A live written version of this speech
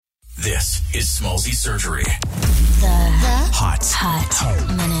This is Smallzy Surgery. The Hot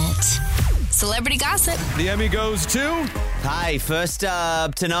Minute. Celebrity gossip. The Emmy goes to... Hey, first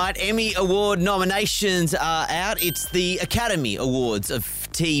up tonight, Emmy Award nominations are out. It's the Academy Awards of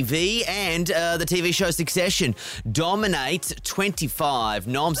TV, and the TV show Succession dominates 25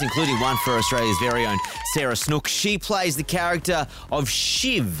 noms, including one for Australia's very own Sarah Snook. She plays the character of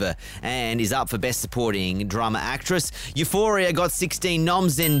Shiv and is up for Best Supporting Drama Actress. Euphoria got 16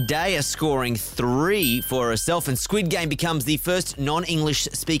 noms, Zendaya scoring 3 for herself, and Squid Game becomes the first non-English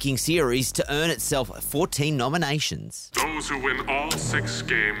speaking series to earn itself 14 nominations. Those who win all 6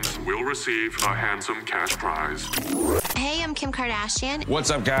 games will receive a handsome cash prize. Hey, I'm Kim Kardashian. What's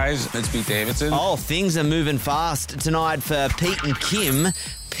up, guys? It's Pete Davidson. Oh, things are moving fast tonight for Pete and Kim.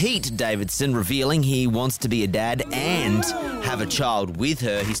 Pete Davidson revealing he wants to be a dad and have a child with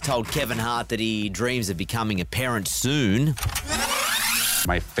her. He's told Kevin Hart that he dreams of becoming a parent soon.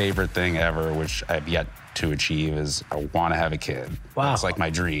 My favorite thing ever, which I've yet to achieve, is I want to have a kid. Wow. It's like my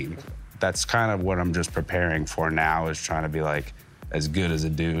dream. That's kind of what I'm just preparing for now, is trying to be like as good as a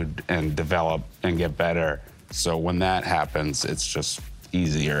dude and develop and get better. So when that happens, it's just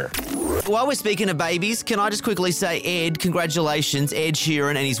easier. While we're speaking of babies, can I just quickly say, Ed, congratulations, Ed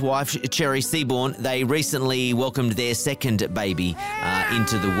Sheeran and his wife, Cherry Seaborn. They recently welcomed their second baby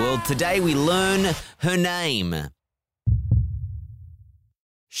into the world. Today we learn her name.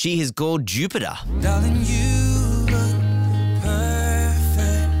 She is called Jupiter. Darling, you look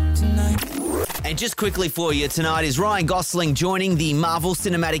perfect tonight. And just quickly for you, tonight is Ryan Gosling joining the Marvel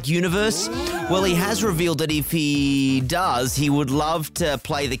Cinematic Universe. Well, he has revealed that if he does, he would love to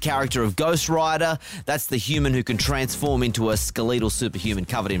play the character of Ghost Rider. That's the human who can transform into a skeletal superhuman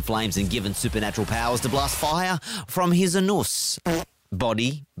covered in flames and given supernatural powers to blast fire from his anus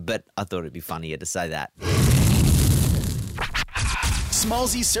body. But I thought it'd be funnier to say that.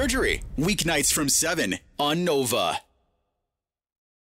 Smallzy Surgery, weeknights from 7 on Nova.